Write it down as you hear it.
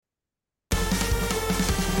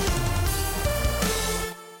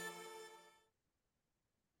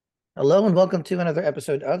Hello and welcome to another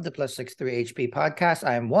episode of the Plus 63 HP podcast.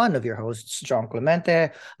 I am one of your hosts, John Clemente.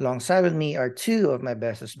 Alongside with me are two of my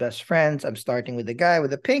bestest best friends. I'm starting with the guy with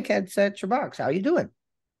the pink headset, Shabox. How you doing?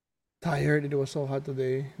 Tired. It was so hot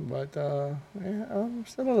today, but yeah, I'm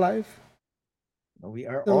still alive. We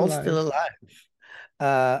are Still all alive. still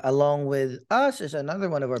alive. Along with us is another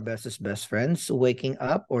one of our bestest best friends, waking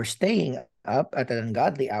up or staying up at an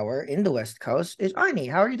ungodly hour in the West Coast is Arnie.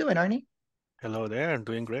 How are you doing, Arnie? Hello there. I'm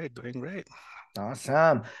doing great, doing great.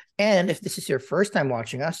 Awesome. And if this is your first time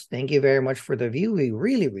watching us, thank you very much for the view. We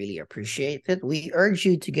really, really appreciate it. We urge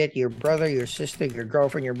you to get your brother, your sister, your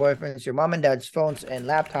girlfriend, your boyfriends, your mom and dad's phones and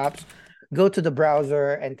laptops. Go to the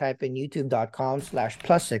browser and type in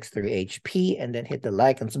youtube.com/plus63hp and then hit the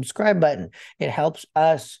like and subscribe button. It helps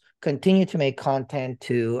us continue to make content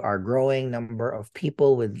to our growing number of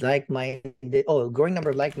people with growing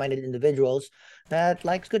number of like-minded individuals that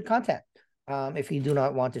likes good content. If you do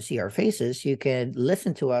not want to see our faces, you can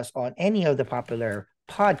listen to us on any of the popular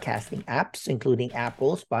podcasting apps, including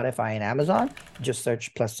Apple, Spotify, and Amazon. Just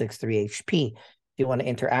search plus 63HP. If you want to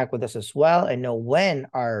interact with us as well and know when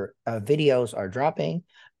our videos are dropping,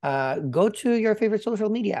 go to your favorite social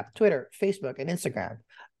media app, Twitter, Facebook, and Instagram.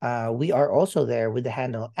 We are also there with the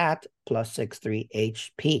handle at plus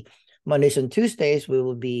 63HP. Mondays and Tuesdays, we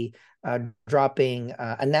will be dropping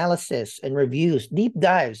analysis and reviews, deep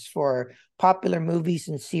dives for popular movies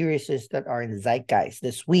and series that are in the zeitgeist.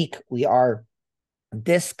 This week, we are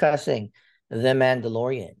discussing The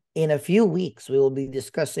Mandalorian. In a few weeks, we will be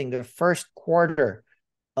discussing the first quarter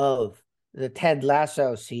of the Ted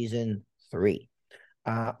Lasso season 3.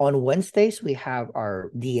 On Wednesdays, we have our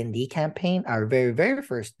D&D campaign, our very, very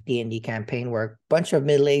first D&D campaign, where a bunch of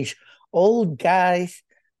middle-aged old guys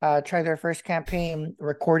try their first campaign,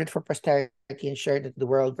 recorded for posterity, and shared it to the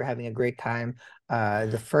world. We're having a great time.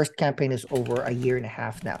 The first campaign is over a year and a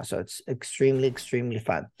half now, so it's extremely, extremely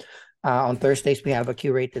fun. On Thursdays, we have a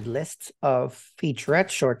curated list of featurettes,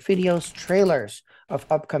 short videos, trailers of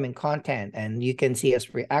upcoming content, and you can see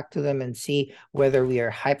us react to them and see whether we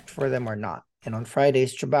are hyped for them or not. And on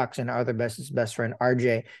Fridays, Chubax and our other best friend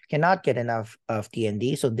RJ cannot get enough of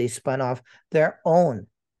D&D, so they spun off their own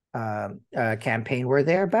campaign where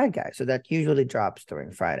they're bad guys. So that usually drops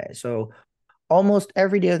during Friday. So almost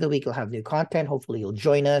every day of the week, you'll have new content. Hopefully, you'll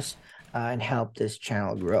join us and help this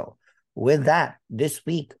channel grow. With that, this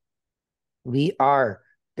week, we are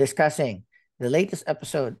discussing the latest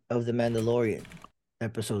episode of The Mandalorian,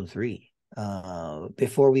 episode 3.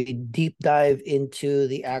 Before we deep dive into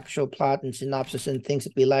the actual plot and synopsis and things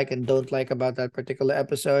that we like and don't like about that particular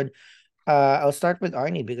episode, I'll start with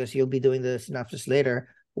Arnie because you'll be doing the synopsis later.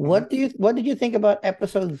 Mhm. What did you think about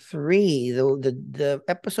episode 3, the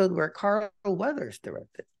episode where Carl Weathers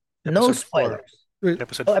directed? No Episode four. spoilers. Wait,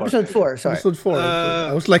 Episode Oh, four. episode 4, sorry. episode four. I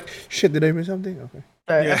Uh, was like, shit. Did I miss something? Okay.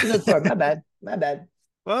 Sorry, yeah. episode 4. My bad. My bad.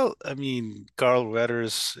 Well, I mean, Carl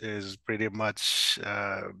Weathers is pretty much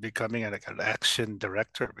becoming like an action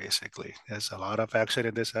director, basically. There's a lot of action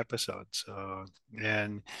in this episode. So,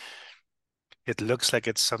 and it looks like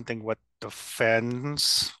it's something what the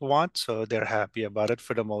fans want. So they're happy about it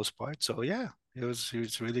for the most part. So yeah, it was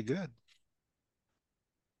really good.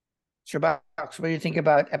 Shabox, what do you think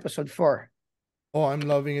about episode 4? Oh, I'm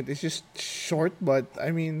loving it. It's just short, but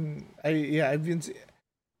I mean,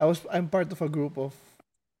 I'm part of a group of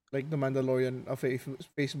like the Mandalorian of a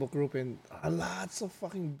Facebook group, and lots of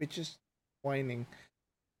fucking bitches whining.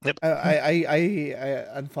 Yep. I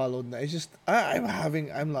unfollowed. It's just I'm loving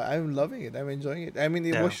it. I'm enjoying it. I mean,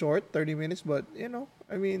 it was Yeah. short, 30 minutes, but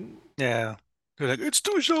I mean, Yeah. They're like, it's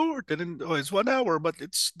too short. And then, oh, it's 1 hour, but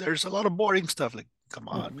there's a lot of boring stuff. Like, come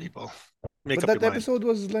on, mm. people. Make But up your that mind. episode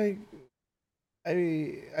was like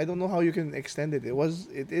I don't know how you can extend it.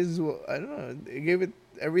 It is I don't know. It gave it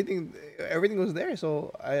everything was there. So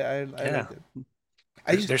I Yeah. liked it.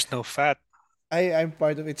 I just There's no fat. I'm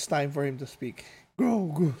part of it's time for him to speak.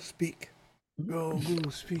 Grogu speak.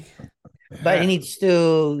 Grogu speak. But he Yeah. needs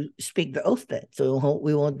to speak the oath then, so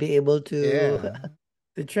we won't be able to Yeah.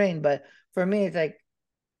 to train. But for me, it's like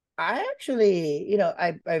I actually,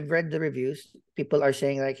 I've read the reviews. People are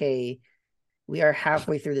saying like, "Hey, we are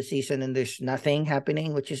halfway through the season and there's nothing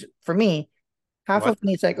happening," which is for me, half What? of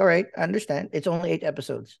me. It's like, all right, I understand. It's only 8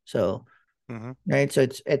 episodes, so Hmm. right. So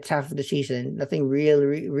it's half of the season. Nothing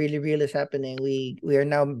really real is happening. We are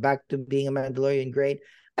now back to being a Mandalorian. Great,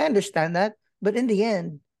 I understand that, but in the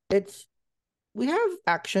end, it's we have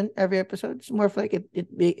action every episode. It's more of like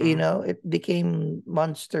Hmm. it became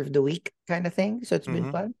monster of the week kind of thing. So it's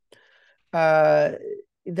been Hmm. fun. Uh,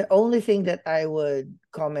 the only thing that I would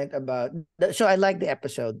comment about, so I like the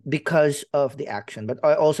episode because of the action, but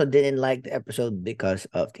I also didn't like the episode because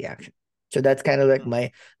of the action. So that's kind of like Mm.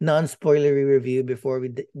 my non-spoilery review before we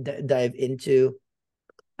dive into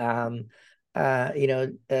um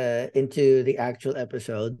into the actual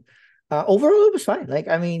episode. Overall it was fine. Like,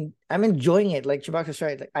 I mean, I'm enjoying it. Like Chewbacca's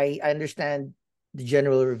right. Like, I understand the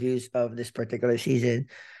general reviews of this particular season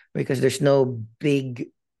because there's no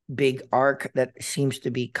big arc that seems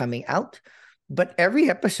to be coming out. But every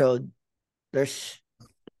episode there's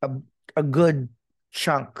a a good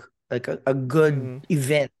chunk, like a good Mm-hmm.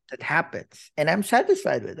 event that happens. And I'm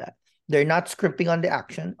satisfied with that. They're not scrimping on the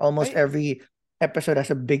action. Almost I every episode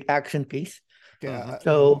has a big action piece. Okay, Mm-hmm.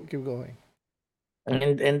 So keep going.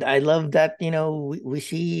 and I love that, we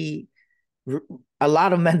see r- a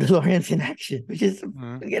lot of Mandalorians in action, which is,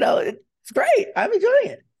 Mm-hmm. it's great. I'm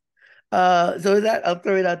enjoying it. So with that, I'll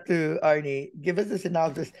throw it out to Arnie. Give us a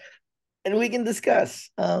synopsis and we can discuss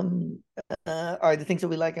are the things that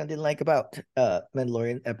we like and didn't like about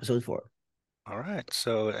Mandalorian episode 4. All right.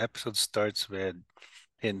 So episode starts with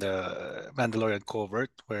in the Mandalorian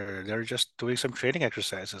covert where they're just doing some training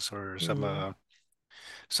exercises or Mm-hmm.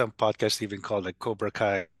 some podcasts even call like Cobra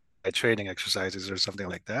Kai training exercises or something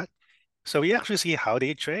like that. So we actually see how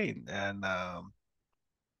they train, and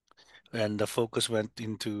the focus went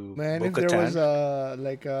into Man, if there was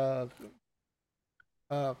Bo-Katan.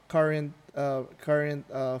 a current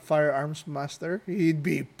firearms master, he'd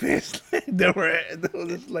be pissed. There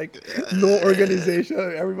was like no Uh, organization.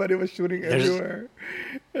 Everybody was shooting there's everywhere.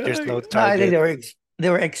 there's no Like, No, I think target. they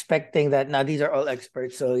were expecting that. Now these are all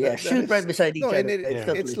experts, so yeah, that shoot right is beside no, each and other. It's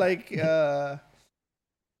Yeah. it's totally fine. like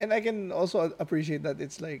and I can also appreciate that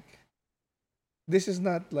it's like this is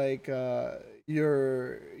not like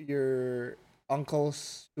your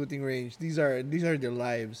uncle's shooting range. These are their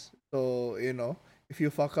lives. So if you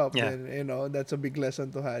fuck up, Yeah. then that's a big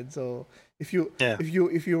lesson to had. So if you Yeah.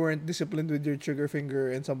 if you weren't disciplined with your trigger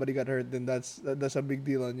finger and somebody got hurt, then that's a big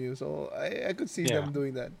deal on you. So I could see Yeah. them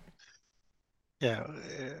doing that. Yeah.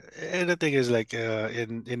 And the thing is like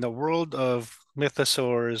in the world of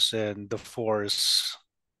mythosaurs and the Force,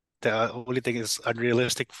 the only thing is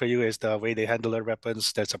unrealistic for you is the way they handle their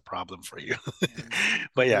weapons. That's a problem for you.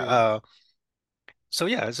 But yeah, Agreed. so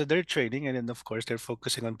yeah, so they're training, and then of course they're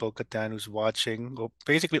focusing on Bo-Katan, who's watching,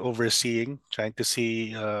 basically overseeing, trying to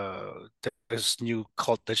see this new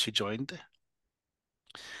cult that she joined.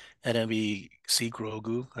 And then we see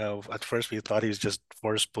Grogu. At first, we thought he was just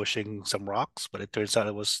force pushing some rocks, but it turns out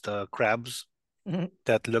it was the crabs Mhm.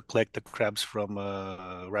 that look like the crabs from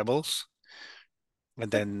Rebels. And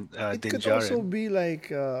But then it Din could also Djarin. be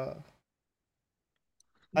like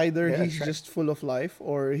either Yeah, he's that's right. just full of life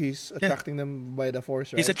or he's Yeah, attracting them by the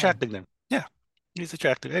force, he's right? attracting them. Yeah, he's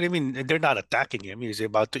attracting. And I mean, they're not attacking him. He's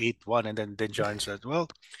about to eat one, and then Din Djarin says, "Well,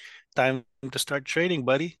 time to start training,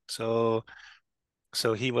 buddy." So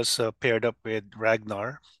he was paired up with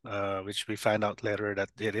Ragnar, which we find out later that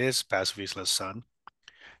it is Paz Vizsla's son.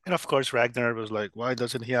 And of course, Ragnar was like, "Why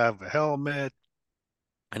doesn't he have a helmet?"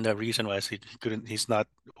 And the reason was he couldn't. He's not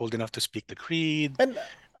old enough to speak the creed. And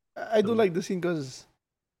I do So, like the scene because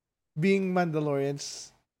being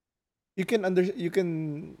Mandalorians, you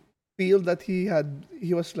can feel that he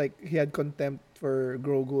had contempt for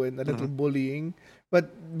Grogu and a little mhm. bullying, but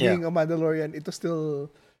Yeah, being a Mandalorian, it was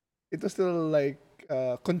still like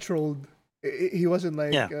controlled. He wasn't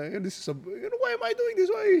like yeah, this is why am I doing this?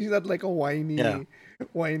 Why he's not like a yeah,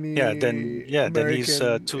 yeah. Then whiny yeah, then he's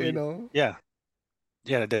American, too. Yeah,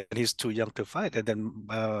 yeah. Then he's too young to fight. And then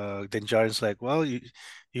Jaren's like, "Well,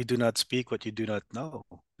 you do not speak what you do not know."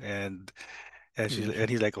 And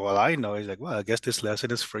he's like, "Well, I know." He's like, "Well, I guess this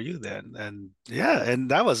lesson is for you then." And yeah, and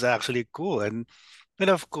that was actually cool. And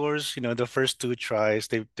of course, the first two tries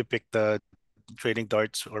they depict the training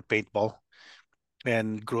darts or paintball.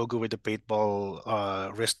 And Grogu with the paintball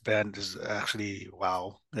wristband is actually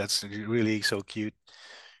wow. That's really so cute.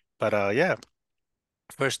 But yeah,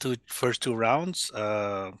 first two rounds,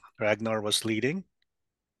 Ragnar was leading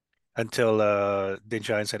until Din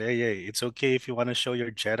Djarin said, "Hey, it's okay if you want to show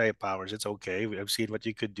your Jedi powers. It's okay. I've seen what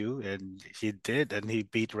you could do," and he did, and he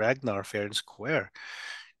beat Ragnar fair and square.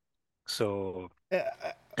 So,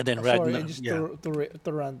 and then sorry, Ragnar, and just yeah,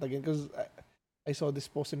 to rant again because I saw this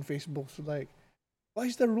post in Facebook. So like, why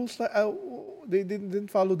is the rules like they didn't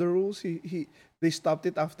follow the rules? They stopped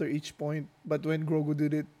it after each point, but when Grogu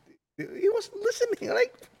did it, he was listening.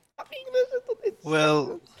 Like, fucking listen to the well,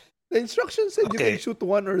 instructions. The instructions said you can okay. shoot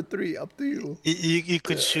one or three, up to you. You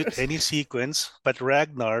could shoot any sequence, but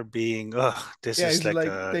Ragnar being, oh, this Yeah, is he's like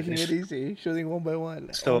like taking it easy, shooting one by one.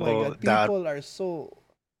 Oh my so god, that people are so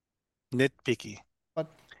nitpicky.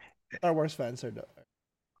 Star Wars fans are the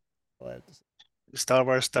all I have to say. Star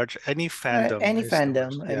Wars, any fandom Any is the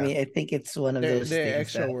worst. fandom. I Yeah, mean, I think it's one of those They're things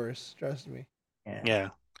extra that, worse. Trust me. yeah.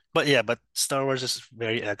 yeah, but Star Wars is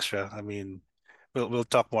very extra. I mean, we'll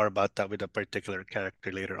talk more about that with a particular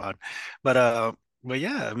character later on, but uh, but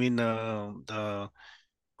yeah, I mean, the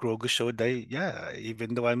Grogu showed that yeah,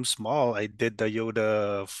 even though I'm small, I did the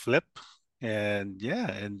Yoda flip, and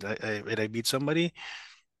yeah, and I beat somebody.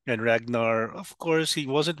 And Ragnar, of course, he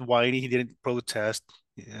wasn't whiny. He didn't protest.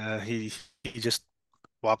 He just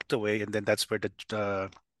walked away, and then that's where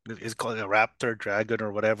the it's called a raptor dragon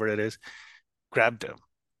or whatever it is grabbed him.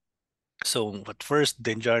 So at first,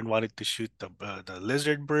 Dinjarin wanted to shoot the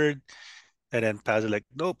lizard bird, and then Paz was like,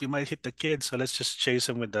 "Nope, you might hit the kid, so let's just chase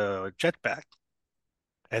him with the jetpack."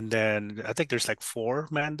 And then I think there's like four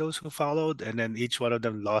Mandos who followed, and then each one of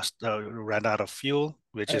them ran out of fuel,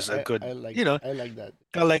 which is a good, you know, I like that.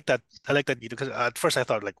 I like that. I like that because at first I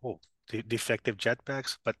thought like, oh, defective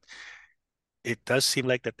jetpacks, but it does seem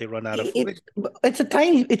like that they run out of. It it's a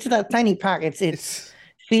tiny pack. It's It's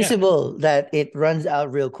Yeah, feasible that it runs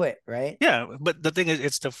out real quick, right? yeah. But the thing is,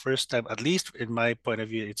 it's the first time, at least in my point of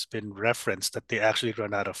view, it's been referenced that they actually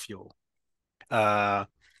run out of fuel. Uh,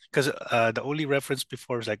 because the only reference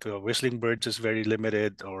before is like whistling birds is very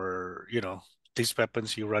limited, or these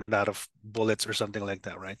weapons you run out of bullets or something like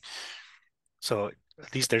that, right? So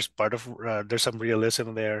at least there's some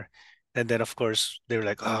realism there. And then of course they're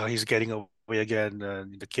like, oh, he's getting away again.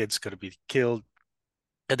 The kid's gonna be killed.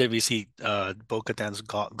 And then we see Bo-Katan's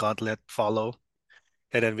gauntlet follow,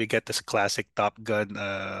 and then we get this classic Top Gun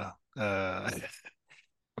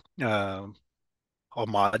um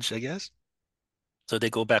homage, I guess. So they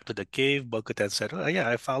go back to the cave. Bo-Katan said, "Oh yeah,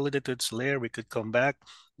 I followed it to its lair. We could come back,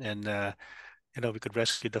 and we could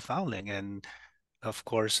rescue the foundling." And of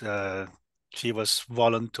course, she was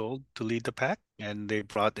voluntold to lead the pack, and they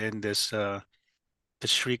brought in the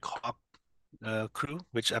Shriek Hawk crew,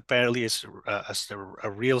 which apparently is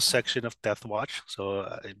a real section of Death Watch.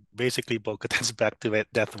 So basically, Bo-Katan's back to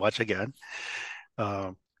Death Watch again.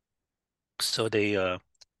 Um, so they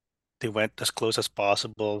went as close as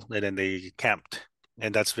possible, and then they camped,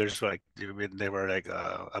 and that's just like when they were like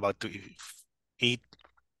about to eat.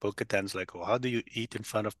 Bo-Katan's like, "Well, how do you eat in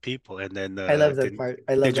front of people?" And then I love that part.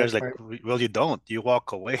 I love Dinjar's that like, part. "Well, you don't. You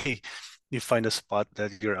walk away. You find a spot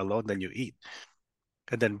that you're alone, then you eat."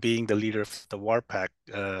 And then being the leader of the war pack,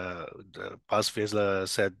 Paz Vizsla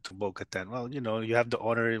said to Bo-Katan, "Well, you have the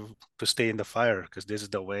honor to stay in the fire because this is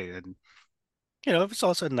the way." And it's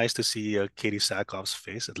also nice to see Katie Sackhoff's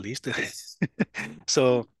face at least.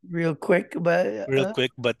 So Real quick, but real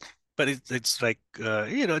quick, but it's like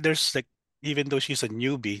there's like, even though she's a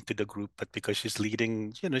newbie to the group, but because she's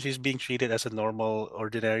leading, she's being treated as a normal,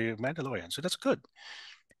 ordinary Mandalorian. So that's good.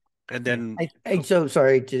 And yeah, then, I so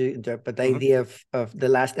sorry to interrupt, but the mhm, idea of the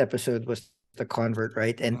last episode was the convert,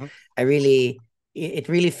 right? And mhm. I really, it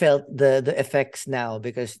really felt the effects now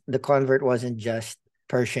because the convert wasn't just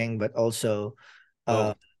Pershing, but also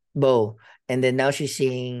uh Bo, Bo. And then now she's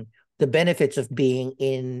seeing the benefits of being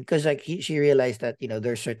in, because like she realized that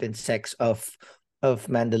there's certain sects of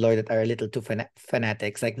Mandalore that are a little too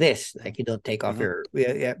fanatics, like this, like you don't take off mhm. your,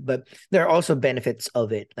 yeah, but there are also benefits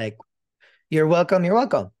of it, like you're welcome. You're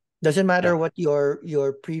welcome. Doesn't matter Yeah, what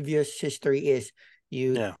your previous history is.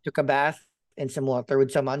 You yeah, took a bath in some water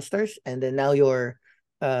with some monsters, and then now you're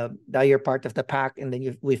part of the pack, and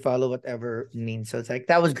then we follow whatever it means. So it's like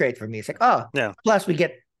that was great for me. It's like, oh, yeah, plus we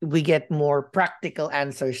get more practical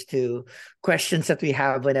answers to questions that we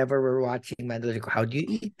have whenever we're watching Mandalorian. Like, how do you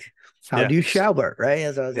eat? How yeah. do you shower? Right?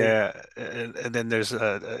 And so I was like, Yeah, and then there's in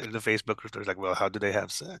the Facebook group, there's like, well, how do they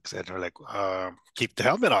have sex? And they're like, keep the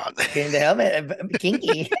helmet on. in the helmet,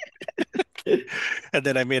 kinky. And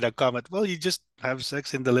then I made a comment, well, you just have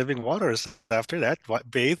sex in the living waters. After that,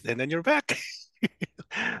 bathe, and then you're back.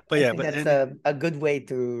 But I yeah, think that's a good way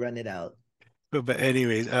to run it out. but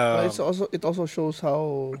anyways, But it also shows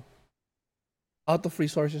how out of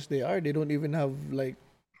resources they are. They don't even have like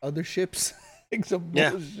other ships, like some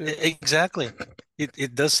yeah, bullship. exactly.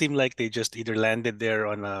 It does seem like they just either landed there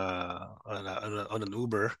on an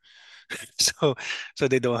Uber, so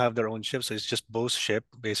they don't have their own ship. So it's just Bo's ship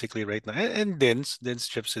basically right now, and Din's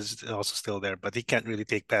ships is also still there, but he can't really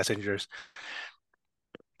take passengers.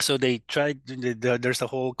 So they tried. There's a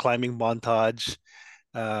whole climbing montage.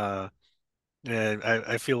 Uh, and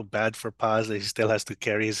I feel bad for Paz. He still has to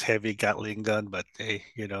carry his heavy Gatling gun, but hey,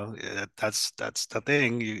 that's the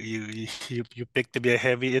thing. You pick to be a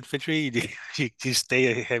heavy infantry, you stay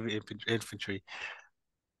a heavy infantry.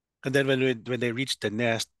 And then when they reach the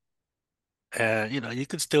nest, you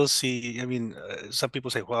could still see. I mean, some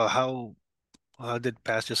people say, well, how did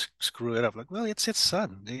Paz just screw it up? Like, well, it's his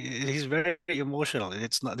son. He's very emotional.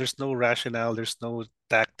 It's not. There's no rationale. There's no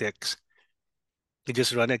tactics. He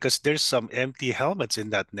just run it because there's some empty helmets in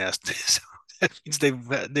that nest. So that means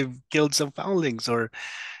they've killed some foundlings or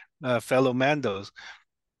fellow Mandos.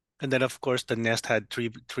 And then of course the nest had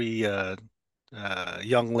three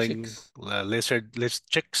youngling Chicks.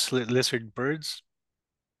 chicks, lizard birds.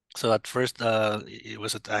 So at first it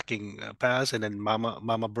was attacking Paz, and then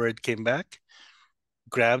Mama Bird came back,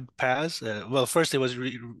 grabbed Paz. Well, first it was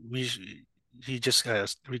he just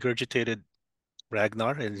regurgitated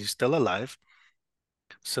Ragnar, and he's still alive.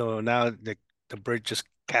 So now the bird just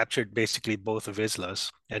captured basically both of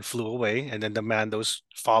Islas and flew away, and then the Mandos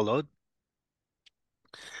followed.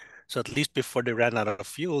 So at least before they ran out of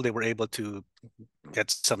fuel, they were able to get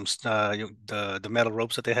some the metal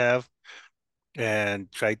ropes that they have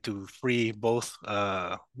and try to free both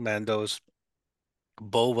Mandos.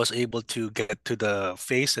 Bo was able to get to the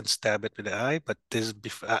face and stab it with the eye, but this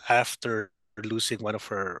after losing one of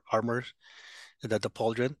her armors, the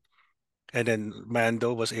pauldron, and then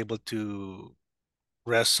Mando was able to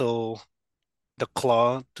wrestle the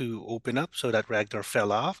claw to open up so that Ragnar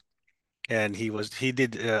fell off. And he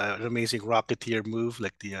did an amazing Rocketeer move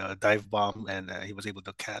like the dive bomb, and he was able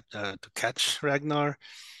to catch Ragnar.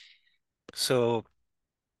 So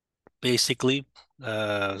basically,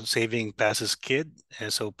 saving Paz's kid,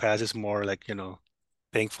 and so Paz is more like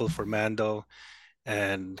thankful for Mando,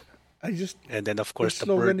 and I just and then of their course the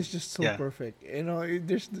slogan bird. is just so Yeah, perfect. It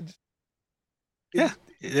yeah,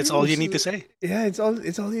 that's all you feels need to say. yeah, it's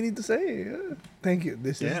all you need to say. Yeah. Thank you.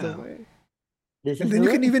 This is the Yeah, way. This And is then the you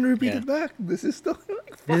can way. even repeat yeah, it back. This is the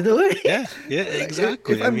like, This is fuck. the way. yeah, Like if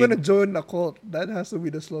exactly. I I'm gonna mean, join a cult, that has to be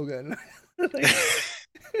the slogan. Like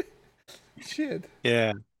shit.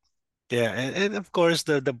 yeah. Yeah, and of course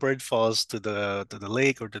the bird falls to the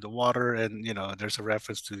lake or to the water, and there's a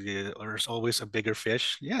reference to there's always a bigger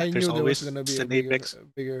fish. Yeah, I there's knew there was always gonna be an apex. a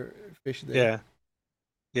bigger fish there. Yeah,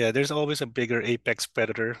 yeah, there's always a bigger apex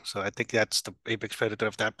predator. So I think that's the apex predator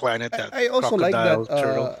of that planet, that I also like that. crocodile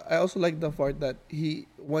turtle. I also like the part that he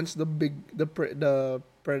once the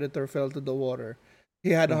predator fell to the water,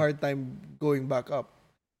 he had a Mm. hard time going back up,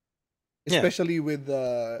 Yeah, especially with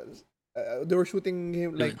they were shooting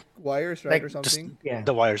him uh, like wires, right, Like, or just something. yeah.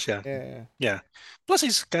 the wires. Yeah, Yeah, yeah. yeah. Plus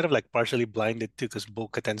he's kind of like partially blinded too, because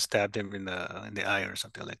Bo-Katan stabbed him in the eye or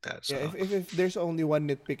something like that. Yeah, So if there's only one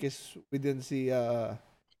nitpick is we didn't see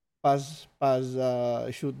Paz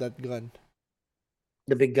shoot that gun.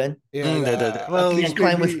 The big gun. Yeah, at well, least And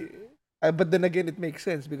climb with maybe. But then again, it makes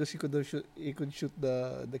sense because he could shoot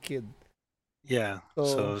the kid. yeah.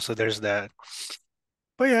 So So there's that.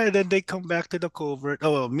 But yeah, and then they come back to the covert.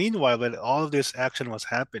 Oh, well, meanwhile, when all of this action was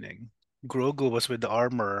happening, Grogu was with the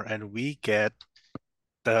armor, and we get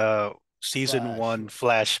the season Flash. one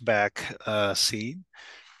flashback scene.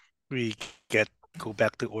 We get go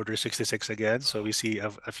back to Order 66 again. So we see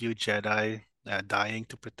a few Jedi dying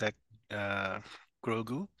to protect uh,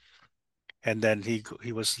 Grogu, and then he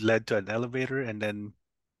was led to an elevator, and then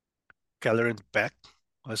Kelleran Beck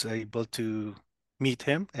was able to meet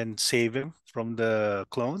him and save him from the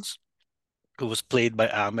clones, who was played by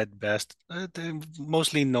Ahmed Best,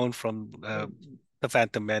 mostly known from the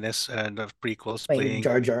Phantom Menace and the prequels, playing playing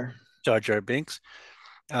Jar Jar. Jar Jar Binks.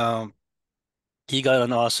 Um, he got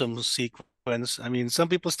an awesome sequence. I mean, some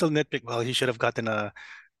people still nitpick, well, he should have gotten a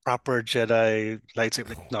proper Jedi lightsaber.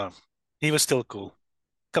 Like, no, he was still cool.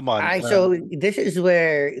 Come on. I so this is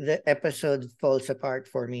where the episode falls apart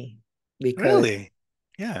for me because Really?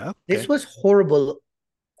 Yeah, this okay. was horrible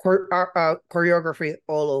choreography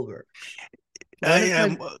all over. I When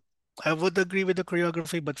it was am. I would agree with the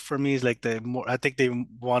choreography, but for me, it's like I think they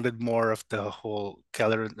wanted more of the whole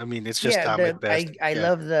Keller. I mean, it's just yeah, Ahmed the Best. Yeah, I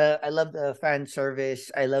love the fan service.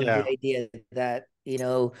 I love the yeah, idea that,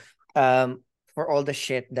 um for all the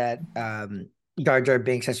shit that Jar Jar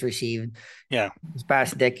Binks has received yeah. these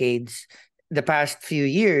past decades, the past few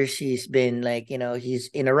years, he's been like, he's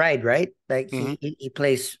in a ride, right? Like Hmm. he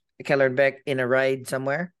plays Keller Beck in a ride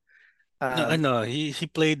somewhere. No, I Um, know he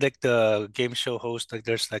played like the game show host. Like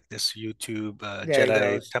there's like this YouTube there he Jedi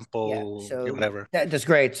goes. Yeah, Temple, yeah, so whatever. that's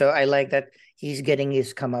great. So I like that he's getting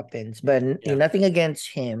his comeuppance, but Yeah. nothing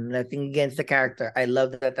against him, nothing against the character. I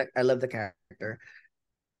love that. I love the character.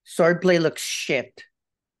 Swordplay looks shit.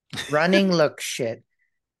 Running looks shit.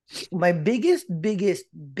 My biggest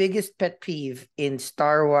pet peeve in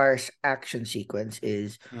Star Wars action sequence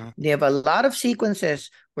is Mhm. they have a lot of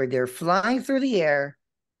sequences where they're flying through the air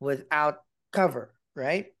without cover,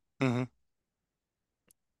 right? Mhm.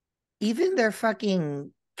 Even their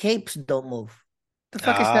fucking capes don't move. The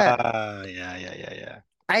fuck is that? Yeah, yeah, yeah, yeah.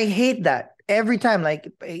 I hate that. every time,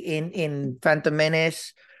 like in Phantom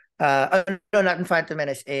Menace, no, not in Phantom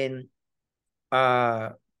Menace, in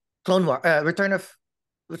uh Clone War, Return of,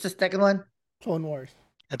 what's the second one? Clone Wars.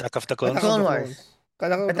 Attack of the Attack of Clones. the Clone Wars, Clones.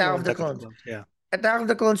 Attack of the Attack of Clones. the Attack of the Clones. Clones. Yeah. Attack of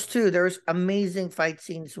the Clones too. There's amazing fight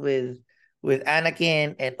scenes with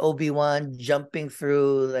Anakin and Obi-Wan jumping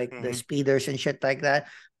through like the Hmm. speeders and shit like that.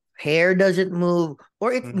 Hair doesn't move,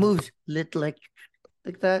 or it Hmm. moves little like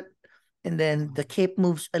that. And then the cape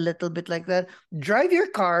moves a little bit like that. Drive your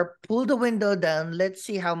car, pull the window down. Let's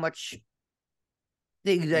see how much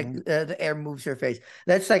Hmm. the air moves your face.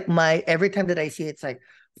 That's like my every time that I see it, it's like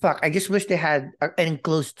fuck. I just wish they had an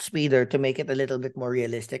enclosed speeder to make it a little bit more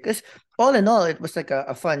realistic. Because all in all, it was like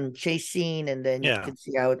a fun chase scene, and then you Yeah. could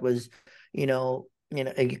see how it was,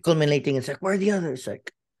 culminating. It's like where are the others?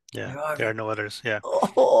 Like Yeah. where are There they? are no others. Yeah.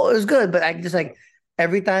 Oh, it was good, but I just like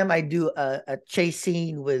every time I do a chase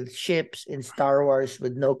scene with ships in Star Wars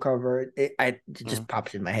with no cover, it Hmm. just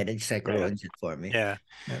pops in my head. It just like Yeah. ruins it for me. Yeah.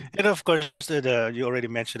 Um, And of course, you already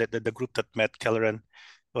mentioned it. The group that met Kelleran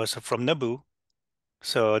was from Naboo.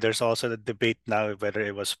 So there's also the debate now whether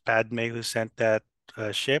it was Padme who sent that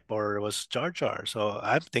ship or it was Jar Jar. So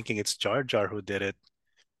I'm thinking it's Jar Jar who did it.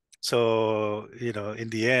 So, in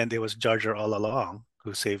the end, it was Jar Jar all along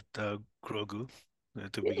who saved Grogu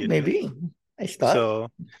to yeah, begin with. maybe. I thought.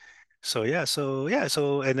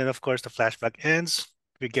 So, and then of course the flashback ends.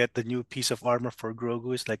 We get the new piece of armor for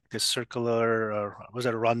Grogu. It's like this circular, was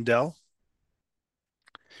it a rondelle?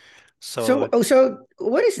 So, So oh, so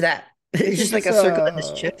what is that? I It's think just like it's a circle on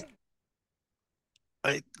his chest,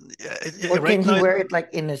 I, or right can he now, wear it like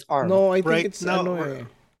in his arm, no, I think right it's now, ano eh.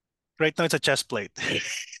 right now it's a chest plate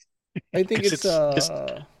I think because it's it's just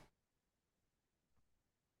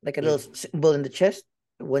like a little symbol in the chest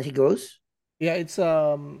when he goes? yeah, it's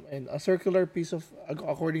and a circular piece of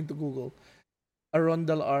according to Google. A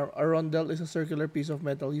rondel is a circular piece of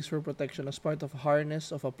metal used for protection as part of a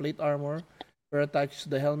harness of a plate armor or attached to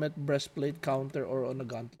the helmet, breastplate, counter, or on a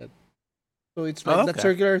gauntlet. So it's like oh, that okay,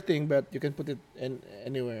 circular thing, but you can put it in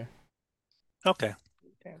anywhere. okay.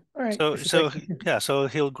 Okay. All right. So It's just like yeah, so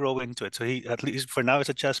he'll grow into it. So he at least for now it's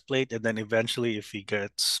a chest plate, and then eventually, if he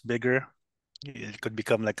gets bigger, it could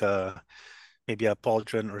become like a maybe a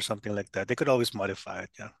pauldron or something like that. They could always modify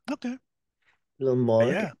it. Yeah. Okay. a little But more.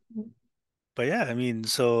 Okay. yeah, but yeah. I mean,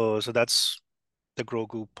 so that's the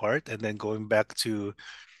Grogu part, and then going back to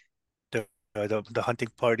the hunting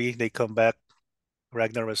party, they come back.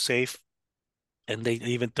 Ragnar was safe, and they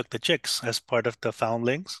even took the chicks as part of the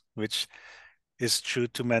foundlings, which is true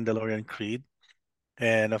to Mandalorian creed.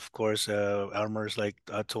 And of course, Armor's like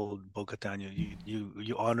told Bo-Katan,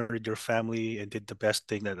 you honored your family and did the best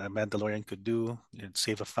thing that a Mandalorian could do, and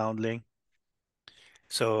save a foundling.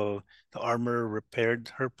 So the armor repaired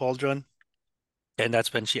her pauldron, and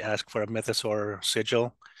that's when she asked for a mythosaur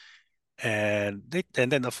sigil. And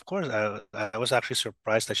then of course I was actually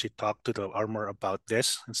surprised that she talked to the armor about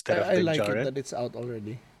this instead of I Din like it Djarin. that it's out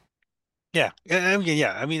already. Yeah.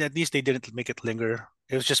 I mean, at least they didn't make it linger.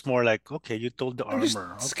 It was just more like, okay, you told the I'm just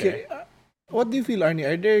armor, okay. scared. What do you feel, Arnie?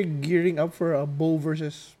 Are they gearing up for a Bo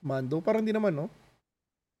versus Mando? Parang di naman, no?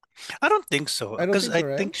 I don't think so, I don't think so,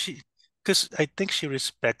 right? because I think she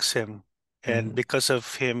respects him, and Mhm. because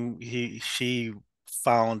of him, she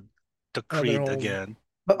found the Another creed home. again.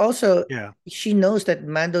 But also, Yeah, she knows that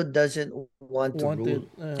Mando doesn't want to Wanted.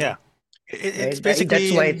 rule, yeah. It's right?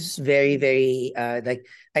 That's why basically, it's very, very like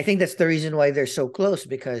I think that's the reason why they're so close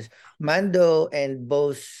because Mando and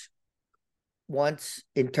both wants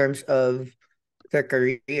in terms of their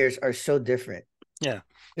careers are so different. yeah.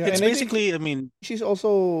 Yeah, It's and I think basically, I mean, she's it's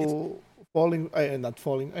also falling. Not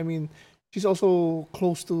falling. I mean, she's also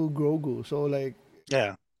close to Grogu. So, like,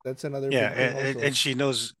 yeah. that's another Yeah, big thing, and also. she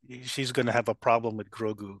knows she's gonna have a problem with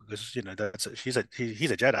Grogu because he's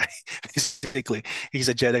a Jedi basically. He's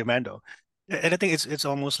a Jedi Mando, and I think it's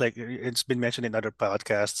almost like it's been mentioned in other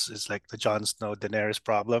podcasts. It's like the Jon Snow Daenerys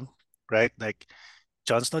problem, right? Like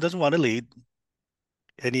Jon Snow doesn't want to lead,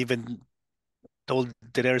 and even told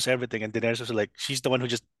Daenerys everything, and Daenerys was like, she's the one who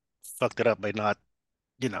just fucked it up by not,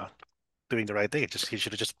 you know, doing the right thing. It just he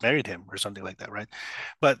should have just married him or something like that, right?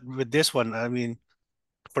 But with this one, I mean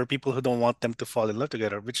for people who don't want them to fall in love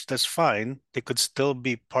together, which that's fine. They could still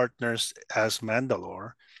be partners as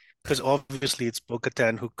Mandalore, because obviously it's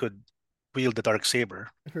Bo-Katan who could wield the dark saber,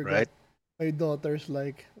 I forgot. right? My daughter's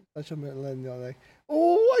like such a millennial. Like,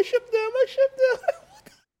 oh, I ship them. I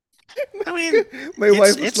I mean, ship them. My it's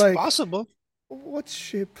wife was it's like, possible. what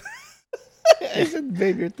ship? I said,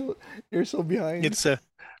 beggar too. You're so behind. It's a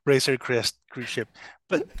Razor Crest cruise ship,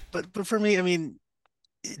 but for me, I mean,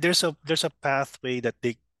 there's a pathway that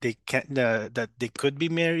they can't that they could be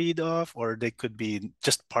married off, or they could be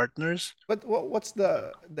just partners. But what's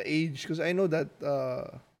the age? Because I know that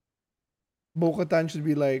Bo-Katan should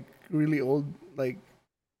be like really old, like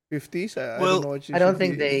 50s. I don't Well, know what she I don't should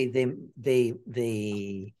think be.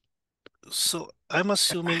 they so I'm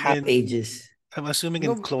assuming have in ages. I'm assuming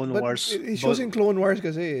in No, Clone but Wars, it shows but in Clone Wars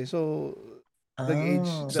kasi. So the age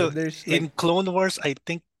Oh. so that there's like, in Clone Wars, I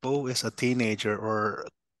think Bo is a teenager or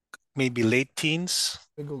maybe late teens.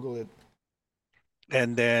 I Google it.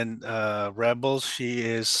 And then Rebels, she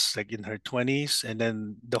is like in her 20s, and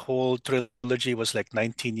then the whole trilogy was like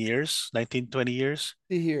 19 years, 19, 20 years.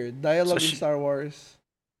 See here, So dialogue in she, Star Wars.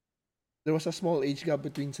 There was a small age gap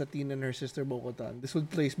between Satine and her sister Bo-Katan. This would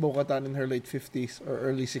place Bo-Katan in her late 50s or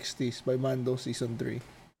early 60s by Mando season 3.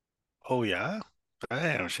 oh yeah,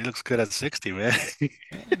 damn, she looks good at 60, man.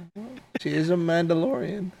 She is a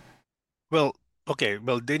Mandalorian. Well, okay,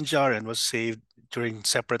 well, Din Djarin was saved during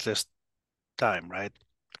Separatist time, right?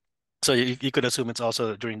 So you could assume it's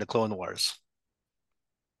also during the Clone Wars.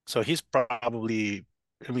 So he's probably,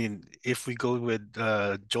 I mean, if we go with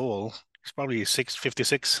Joel, he's probably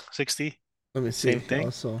 56, 60. Let me Same see thing.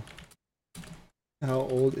 also. How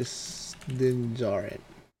old is Din Djarin?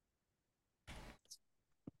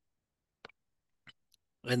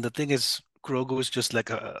 And the thing is, Grogu is just like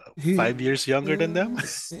 5 years He younger than them.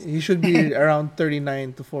 he should be around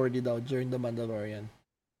 39 to 40 though during the Mandalorian.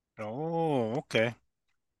 Oh, okay.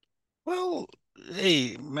 Well,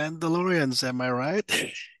 hey, Mandalorians, am I right?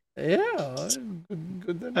 Yeah,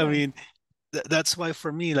 good to I know. mean, that's why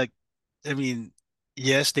for me, like, I mean,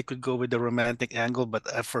 yes, they could go with the romantic angle, but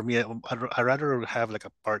for me, I'd rather have like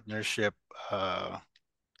a partnership uh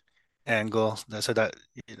angle so that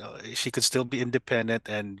she could still be independent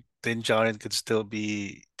and Din Djarin could still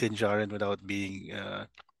be Din Djarin without being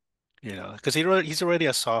because he's already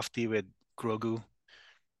a softie with Grogu.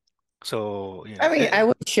 So, I mean, I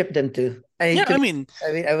would ship them too. yeah, I mean,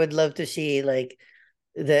 I mean, I would love to see like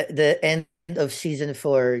the end of season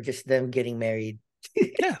 4, just them getting married.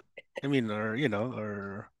 yeah, I mean,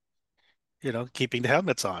 or keeping the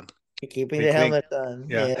helmets on. Keeping the Wink, wink. helmet on.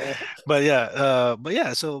 Yeah, Yeah. but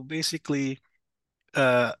yeah. So basically,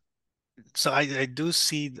 uh, so I do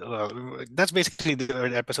see. That's basically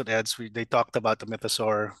the episode ends. They talked about the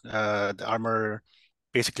mythosaur. The armor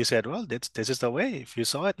basically said, "Well, this is the way. If you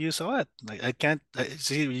saw it, you saw it. Like I can't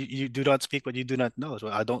see. You do not speak what you do not know. So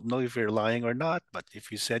I don't know if you're lying or not. But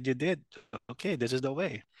if you said you did, okay, this is the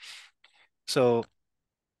way." So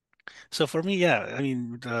so for me, yeah, I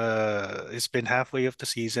mean, it's been halfway of the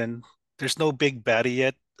season. There's no big baddie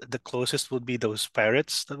yet. The closest would be those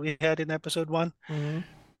pirates that we had in episode 1. Mm-hmm.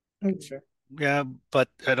 Sure. Yeah, but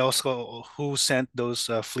and also who sent those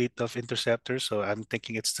fleet of interceptors? So I'm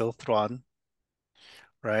thinking it's still Thrawn,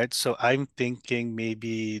 right? So I'm thinking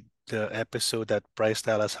maybe the episode that Bryce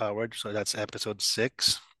Dallas Howard, so that's episode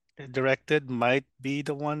 6, directed, might be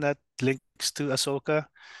the one that links to Ahsoka.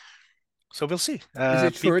 So we'll see. Is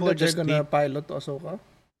it sure People are that they're just gonna need. pilot to Ahsoka?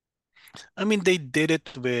 I mean, they did it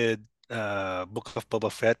with Book of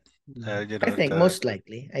Boba Fett. Mm. I think The most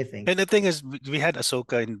likely. I think. and the thing is, we had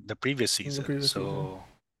Ahsoka in the previous In the season. previous season. So,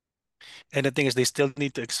 and the thing is, they still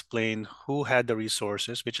need to explain who had the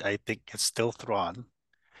resources, which I think is still Thrawn.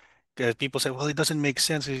 Because people say, well, it doesn't make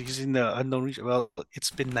sense. He's in the unknown region. Well,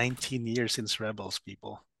 it's been 19 years since Rebels,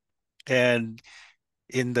 people. And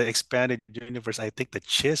in the expanded universe, I think the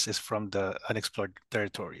Chiss is from the unexplored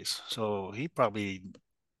territories. So he probably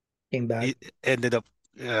Came back. he ended up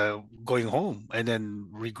going home and then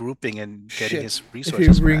regrouping and getting Shit. his If he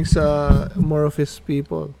resources back. brings more of his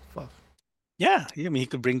people, fuck. Yeah, I mean, he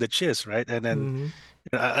could bring the Chiss, right? And then Mm-hmm.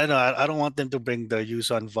 I know I don't want them to bring the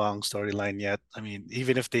Yuuzhan Vong storyline yet. I mean,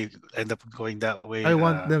 even if they end up going that I way,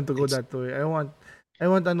 want them to go it's that way. I want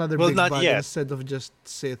another well, big not bad yet. instead of just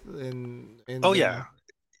Sith Oh yeah,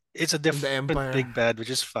 it's a in the different Empire. big bad, which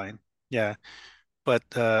is fine. Yeah, but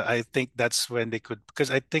I think that's when they could,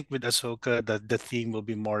 because I think with Ahsoka, the theme will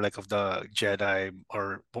be more like of the Jedi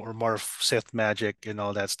or more of Sith magic and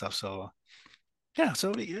all that stuff. So yeah,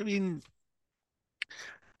 so I mean,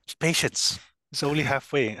 patience. It's only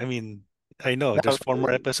halfway. I mean, I know Now, there's 4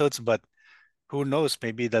 more episodes, but who knows?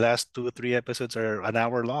 Maybe the last 2 or 3 episodes are an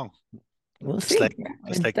hour long. we'll Just see. like Yeah,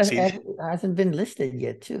 just like see, it hasn't been listed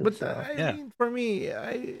yet, too. But So I yeah. mean, for me,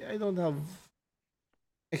 I don't have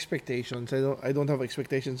expectations. I don't have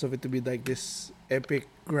expectations of it to be like this epic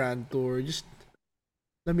grand tour. Just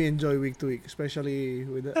let me enjoy week to week, especially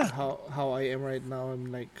with Yeah, how I am right now.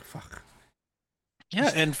 I'm like, fuck. yeah.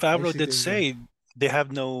 Just And I Favreau just need did to enjoy. say they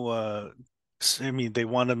have no. I mean, they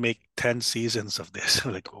want to make 10 seasons of this.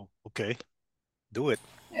 Like, oh, okay, do it.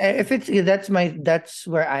 If it's that's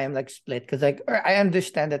where I am like split because like I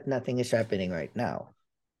understand that nothing is happening right now,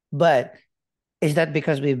 but is that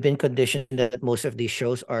because we've been conditioned that most of these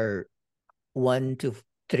shows are 1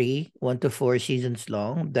 to 4 seasons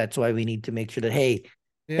long? That's why we need to make sure that hey,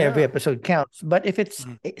 every Yeah. episode counts. But if it's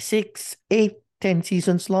Mhm. 6, 8, 10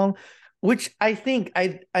 seasons long, which I think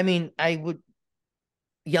I mean I would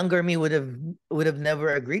younger me would have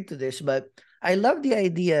never agreed to this, but I love the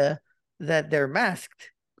idea that they're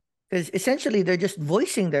masked because essentially they're just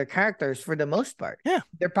voicing their characters for the most part. Yeah,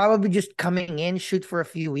 They're probably just coming in, shoot for a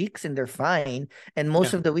few weeks, and they're fine. And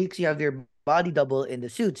most yeah, of the weeks you have your body double in the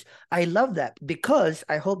suits. I love that because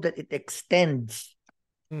I hope that it extends,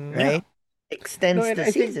 Mhm. yeah. right? No, Extends and the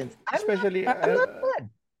I think seasons. especially I'm not mad.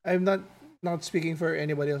 I'm not speaking for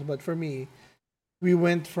anybody else, but for me, we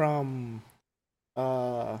went from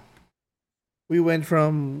uh we went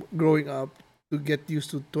from growing up to get used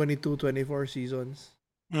to 22, 24 seasons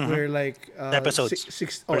Hmm. where like Episodes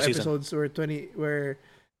per season, episodes where 20 where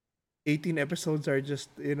 18 episodes are just,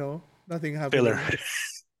 nothing filler. happening.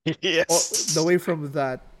 Or the Yes. way from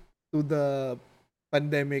that to the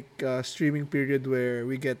pandemic streaming period where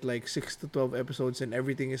we get like 6 to 12 episodes and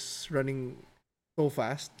everything is running so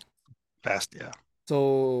fast. Fast, yeah.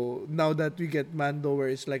 So now that we get Mando, where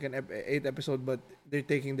it's like an 8 episode, but they're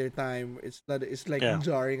taking their time, it's not. It's like Yeah.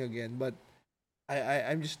 jarring again. But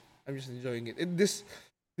I'm just enjoying it. This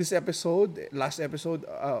episode, last episode,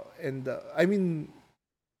 and I mean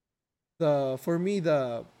the for me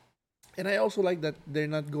the and I also like that they're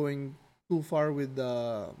not going too far with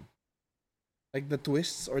the like the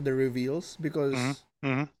twists or the reveals Hmm. because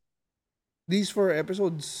Hmm. these 4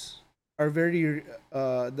 episodes are very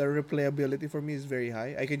the replayability for me is very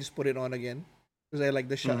high. I can just put it on again because I like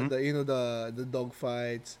the shot, Hmm. the dog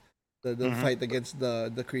fights, the Hmm. fight against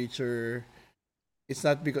the creature. It's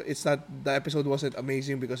not the episode wasn't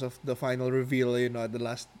amazing because of the final reveal, at the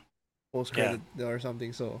last post Yeah. credit or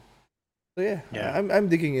something. So yeah, Yeah. I'm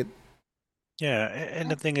digging it. Yeah. And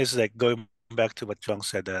the thing is, like going back to what John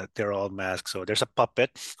said, they're all masked. So there's a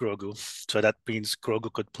puppet, Grogu. So that means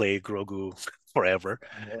Grogu could play Grogu forever.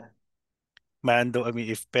 Yeah. Mando, I mean,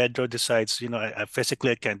 if Pedro decides, I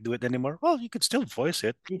physically I can't do it anymore, well, you could still voice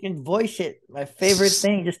it. You can voice it. My favorite S-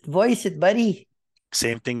 thing. Just voice it, buddy.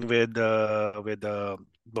 Same thing with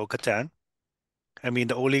Bo-Katan. I mean,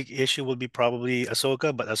 the only issue will be probably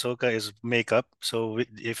Ahsoka, but Ahsoka is makeup. So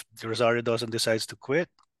if Rosario Dawson decides to quit,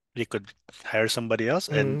 we could hire somebody else,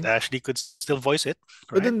 and Mm. Ashley could still voice it,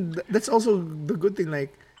 But right? then that's also the good thing.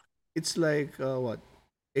 Like it's like what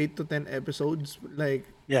 8 to 10 episodes. Like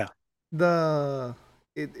Yeah, the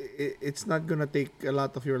it's not gonna take a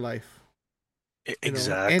lot of your life, and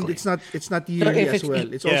exactly. it's not So yearly if as it's well.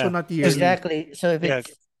 eight, It's also Yeah, not because yearly. exactly. So if yeah,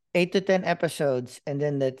 it's 8 to 10 episodes, and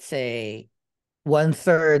then let's say one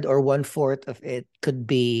third or one fourth of it could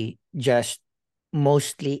be just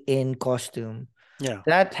mostly in costume. yeah,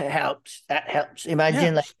 That helps. That helps. yeah,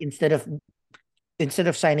 Imagine like instead of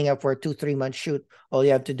signing up for a 2, 3 month shoot, all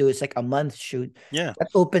you have to do is like a month shoot. yeah, That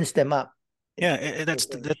opens them up. yeah. It That's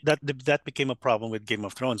that became a problem with Game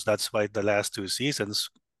of Thrones. That's why the last two seasons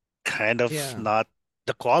kind of Yeah, not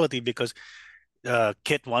the quality because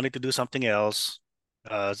Kit wanted to do something else.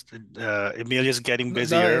 Uh, Emilia's getting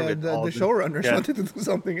busier with the all the showrunners yeah, wanted to do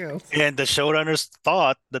something else. and the showrunners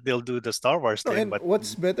thought that they'll do the Star Wars No, thing, and but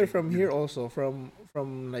what's better from you know, here also from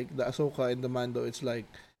like the Ahsoka and the Mando, it's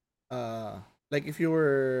uh like if you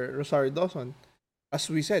were Rosario Dawson, as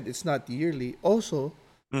we said, it's not yearly. Also,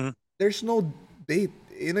 mhm, there's no date.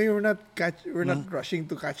 We're not mhm, rushing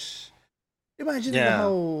to catch. Imagine yeah,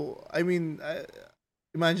 how I mean,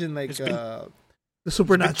 imagine like it's been the it's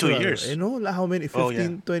been two Supernatural. years. How many Oh yeah,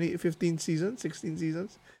 15 seasons, 16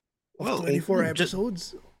 seasons of well, 24 18. just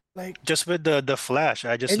episodes. Like just with the Flash,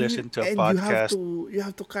 I just listened to a and podcast. you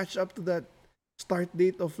have to catch up to that start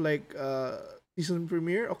date of like season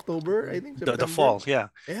premiere October, I think The September. fall, yeah.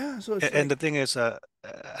 Yeah, so it's And like the thing is, I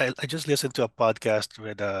just listened to a podcast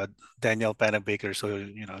with Danielle Panabaker. So,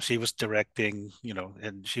 she was directing,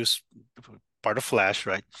 and she was part of Flash,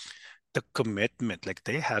 right? The commitment, like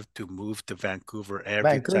they have to move to Vancouver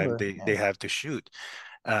every time Vancouver. they Yeah. have to shoot.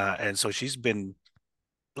 And so she's been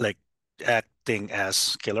like acting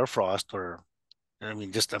as Killer Frost or I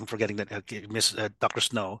mean, just I'm forgetting that Miss Dr.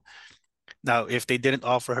 Snow. Now, if they didn't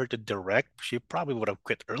offer her to direct, she probably would have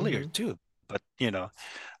quit earlier mm-hmm, too. But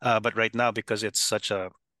but right now because it's such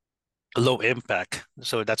a low impact,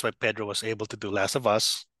 so that's why Pedro was able to do Last of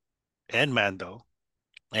Us and Mando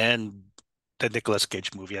and the Nicolas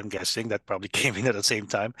Cage movie. I'm guessing that probably came in at the same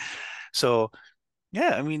time. So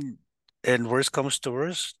yeah, I mean, and worst comes to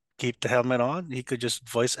worst, keep the helmet on. He could just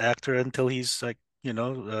voice actor until he's like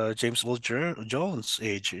James Earl Jones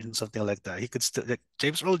age and something like that. He could still like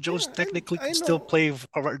James Earl Jones Yeah, technically I could still know. play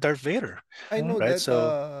Darth Vader, I know right? that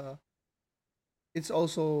So it's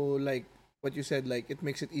also like what you said, like it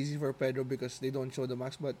makes it easy for Pedro because they don't show the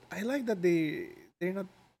mask. But I like that they're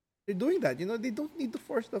doing that. You know, they don't need to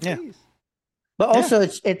force the yeah, face. But yeah, also,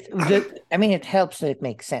 I mean, it helps that it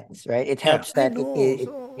makes sense, right? It yeah. helps I that know.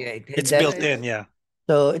 yeah, So It's that built I in, like. yeah.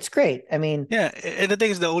 so it's great. I mean, Yeah, and the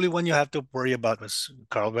thing is, the only one you have to worry about was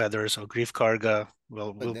Carl Weathers or Grief Karga.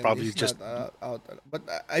 Well, But we'll then probably it's just not out. But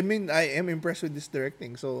I mean, I am impressed with this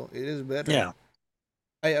directing, so it is better. yeah,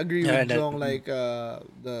 I agree yeah, with and then Jong. Like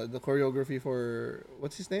the choreography for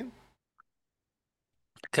what's his name?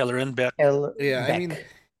 Keller and Beck. Yeah, I mean, Beck.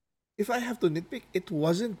 if I have to nitpick, it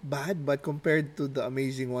wasn't bad, but compared to the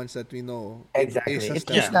amazing ones that we know, it is Exactly. a It's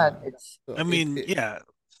step just Yeah, not. down. It's So I mean, yeah.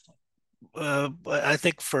 But I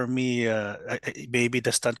think for me, maybe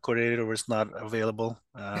the stunt coordinator was not available.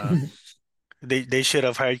 They should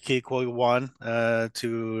have hired Keiko Wan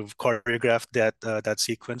to choreograph that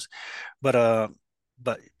sequence. But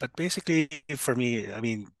but basically for me, I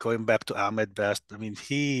mean, going back to Ahmed Best, I mean,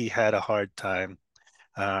 he had a hard time.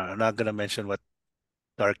 I'm not gonna mention what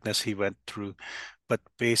darkness he went through, but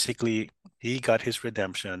basically he got his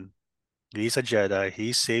redemption. He's a Jedi.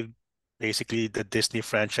 He saved basically the Disney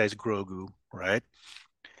franchise Grogu, right?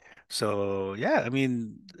 So yeah, I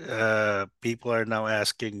mean, people are now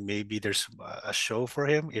asking maybe there's a show for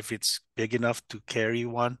him if it's big enough to carry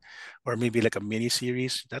one, or maybe like a mini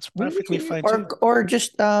series. That's perfectly maybe fine too. or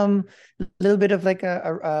just a little bit of like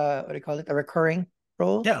what do you call it? A recurring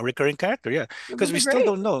role. Yeah, a recurring character. Yeah, It because would we be still great.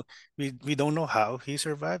 don't know. We don't know how he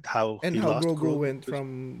survived, how and he how lost Grogu Grogu. went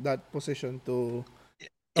from that position to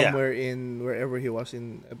Yeah, somewhere in wherever he was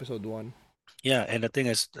in episode one. yeah, and the thing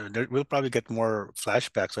is, we'll probably get more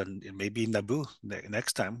flashbacks, and maybe Naboo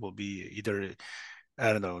next time will be either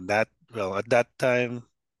I don't know that well at that time.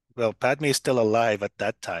 Well, Padme is still alive at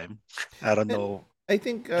that time. I don't And know I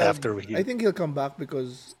think after he. I think he'll come back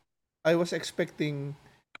because I was expecting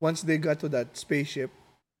once they got to that spaceship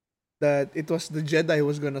that it was the Jedi who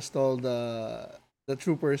was gonna stall the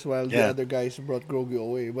troopers while the Yeah, other guys brought Grogu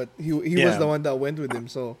away. But he was yeah, the one that went with him,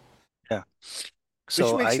 so yeah.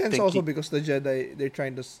 which So makes I sense think also he, because the Jedi they're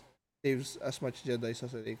trying to save as much Jedi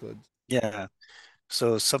as they could. yeah.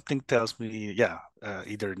 So something tells me, yeah,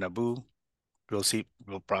 either Naboo,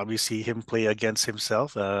 we'll probably see him play against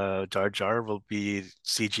himself. Jar Jar will be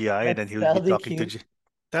CGI, and then he'll be That'll be talking to. cute.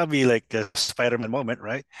 That'll be like a Spider-Man moment,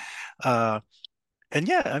 right? Uh, and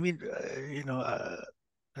yeah, I mean,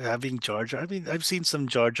 having Jar Jar. I mean, I've seen some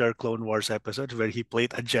Jar Jar Clone Wars episodes where he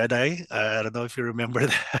played a Jedi. I don't know if you remember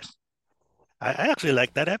that. I actually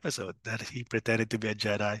like that episode that he pretended to be a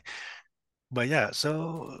Jedi. But yeah,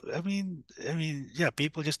 so yeah,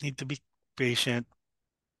 people just need to be patient.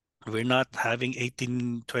 We're not having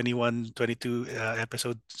 18, 21, 22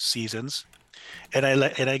 episode seasons. And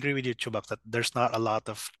I agree with you, Chubak, that there's not a lot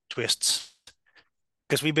of twists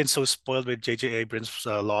because we've been so spoiled with J.J. Abrams'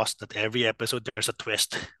 Lost that every episode there's a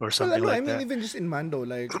twist or Well, something no, I like mean that. even just in Mando,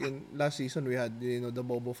 like in last season we had the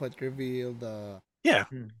Boba Fett reveal, Yeah,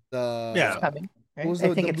 Hmm. It's yeah. the coming, what right? was I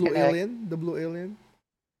the think it's blue gonna. alien,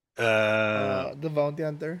 Uh, the bounty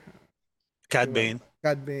hunter, Cad the Bane,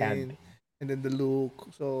 Cad Sad. Bane, and then the Luke.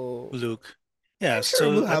 So Luke. Yeah, I'm sure so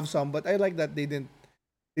we'll have some, but I like that they didn't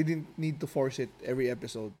need to force it every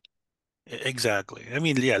episode. exactly. I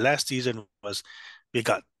mean, yeah, last season was we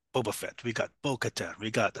got Boba Fett, we got Bo-Katan,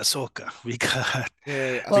 we got Ahsoka, we got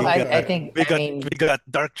Yeah, Well, we I got I Ahsoka. think we I got mean we got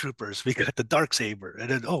Dark Troopers, we got the Dark Saber, and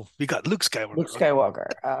then we got Luke Luke Skywalker. Okay,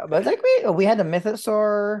 Skywalker. But like we had a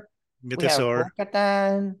Mythosaur, we have Mythosaur.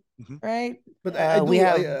 Bo-Katan, Mhm. right? But I We do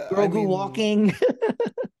have I Grogu mean walking.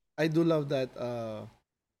 I do love that.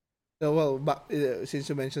 Well, since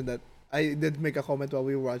you mentioned that, I did make a comment while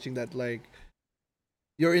we were watching that. Like,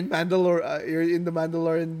 you're in the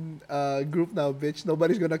Mandalorian group now, bitch.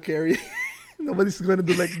 Nobody's gonna carry. Nobody's gonna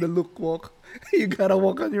do like the look walk. You gotta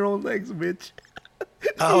walk on your own legs, bitch.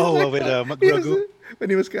 He was Oh, like, with he was Grogu. when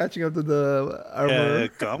he was catching up to the Yeah,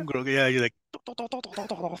 armor. come Grogu. Yeah, you're like,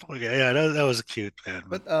 okay, yeah, that was cute, man.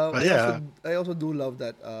 But But but yeah, I also do love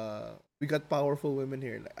that we got powerful women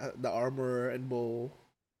here, like, the armor and bow.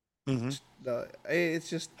 hmm It's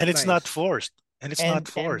just and it's not nice. forced, and it's not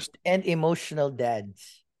forced. And emotional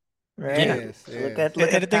dads, Yeah, right? Yes, Look yes. at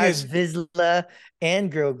look and the at thing Paz is, Vizsla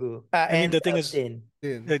and Grogu. I mean, And the thing is, Din.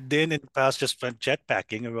 Din. Din and Paz just went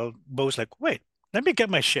jetpacking, and well, Bo's like, wait, let me get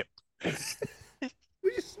my ship.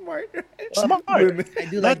 Which is smart, right? Well, Smart, Women. I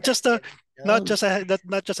do not like that just a, too. You know?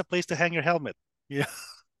 not just a place to hang your helmet. Yeah,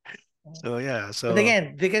 So yeah, But so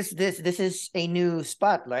again, because this is a new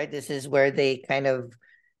spot, right? This is where they kind of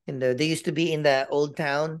they used to be in the old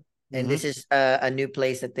town, and mhm, this is a new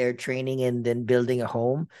place that they're training and then building a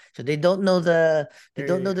home. So they don't know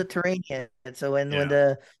area. the terrain yet. So yeah,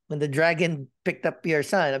 when the dragon picked up your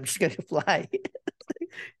son, I'm just gonna fly.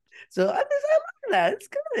 So I love that. It's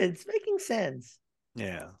good. It's making sense.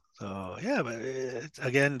 yeah. So yeah, but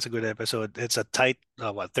again, it's a good episode. It's a tight,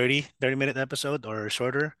 what, 30 minute episode or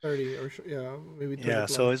shorter. 30 or yeah, maybe 30 Yeah,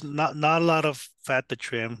 so it's plus. not a lot of fat to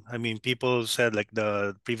trim. I mean, people said like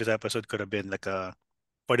the previous episode could have been like a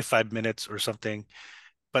 45 minutes or something.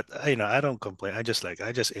 But I don't complain. I just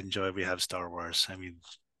enjoy we have Star Wars. I mean,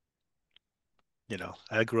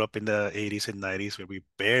 I grew up in the 80s and 90s where we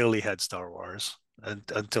barely had Star Wars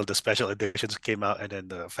until the special editions came out and then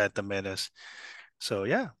the Phantom Menace. So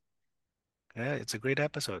yeah, yeah, it's a great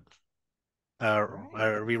episode. Right.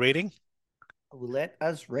 Are we rating? Let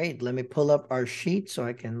us rate. Let me pull up our sheet so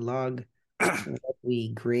I can log what we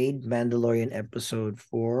grade Mandalorian episode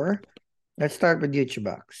for. Let's start with YouTube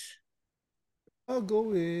Box. I'll go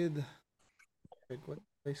with like what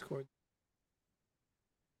I scored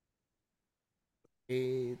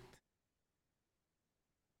 8.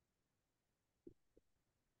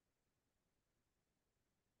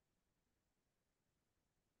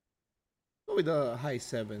 Go with a high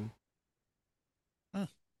 7. Hmm,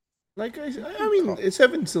 Like I Good mean, call. it's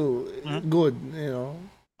 7 so mhm, good. You know,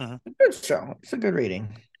 mhm. Good show. It's a good rating.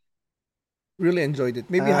 really enjoyed it.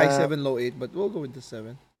 Maybe high Uh, 7, low 8, but we'll go with the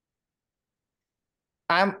 7.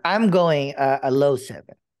 I'm going a low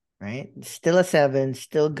 7. Right, still a 7,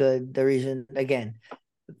 still good. The reason again,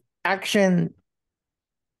 action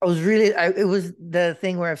I was really it was the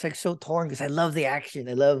thing where I was like so torn because I love the action.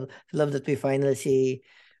 I love that we finally see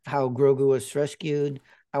how Grogu was rescued.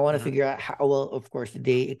 I want to Mhm, figure out how well, of course,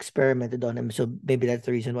 they experimented on him. So maybe that's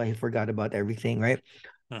the reason why he forgot about everything, right?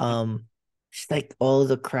 mhm. Um, just like all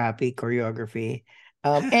the crappy choreography.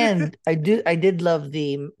 And I did love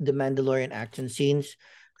the Mandalorian action scenes.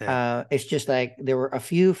 Yeah, It's just like there were a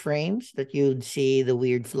few frames that you'd see the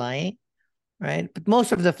weird flying, right? But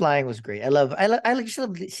most of the flying was great. I just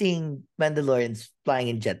love seeing Mandalorians flying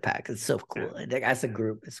in jetpacks. It's so yeah, cool. And like as a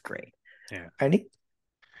group, it's great. yeah. Ready?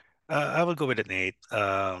 I would go with an 8.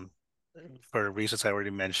 For reasons I already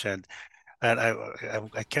mentioned, and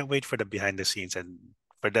I can't wait for the behind the scenes and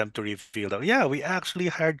for them to reveal that yeah, we actually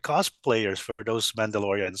hired cosplayers for those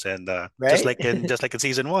Mandalorians, and Right? just like in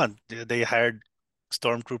season one, they hired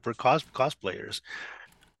stormtrooper cosplayers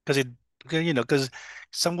because because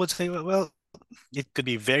some would say, well, it could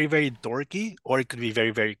be very, very dorky or it could be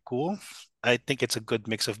very, very cool. I think it's a good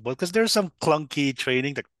mix of both because there's some clunky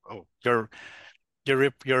training that, oh,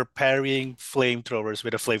 you're parrying flamethrowers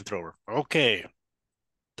with a flamethrower. Okay,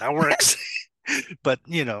 that works. But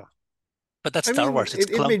but that's I Star mean, Wars. It's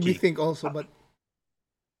it made me clunky. think also, Uh, but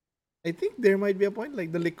I think there might be a point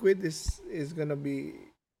like the liquid is gonna be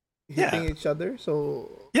hitting Yeah, each other. So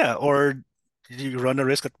yeah. Or you run a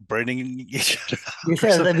risk of burning each other out or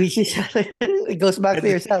Yourself, I something. mean, it goes back to And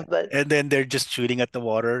yourself, but and then they're just shooting at the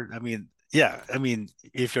water. I mean, yeah. I mean,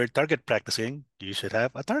 if you're target practicing, you should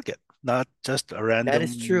have a target, not just that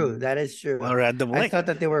is true. That is a true. random I link. thought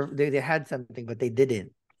that they had something, but they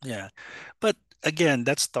didn't. Yeah. But again,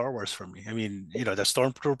 that's Star Wars for me. I mean, the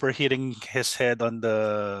stormtrooper hitting his head on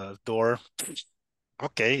the door.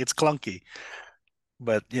 Okay, it's clunky,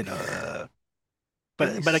 but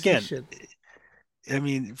but again, precision. I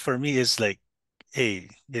mean, for me, it's like, hey,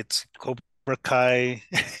 it's Cobra Kai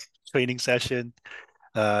training session.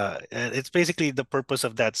 And it's basically the purpose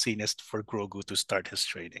of that scene is for Grogu to start his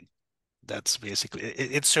training. That's basically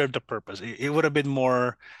it served a purpose. It would have been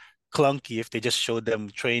more clunky if they just showed them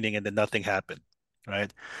training and then nothing happened,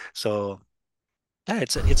 right? So yeah,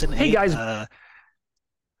 it's an Hey 8. guys,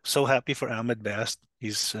 So happy for Ahmed Best.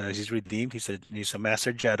 He's redeemed. He's a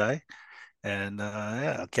master Jedi, and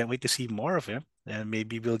yeah, I can't wait to see more of him. And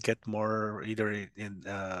maybe we'll get more either in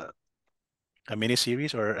a mini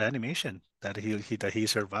series or animation that he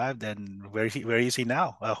survived and where is he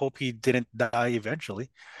now? I hope he didn't die eventually.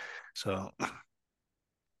 So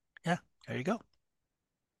yeah, there you go.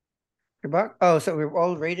 Oh, so we've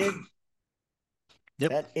all rated.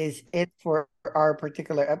 Yep. That is it for our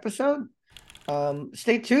particular episode.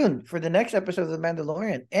 Stay tuned for the next episode of The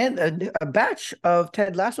Mandalorian and a batch of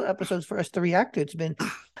Ted Lasso episodes for us to react to.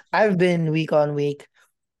 I've been week on week.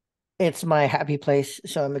 It's my happy place,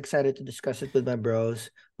 so I'm excited to discuss it with my bros.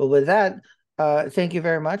 But with that, thank you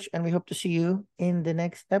very much, and we hope to see you in the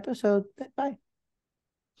next episode. Bye.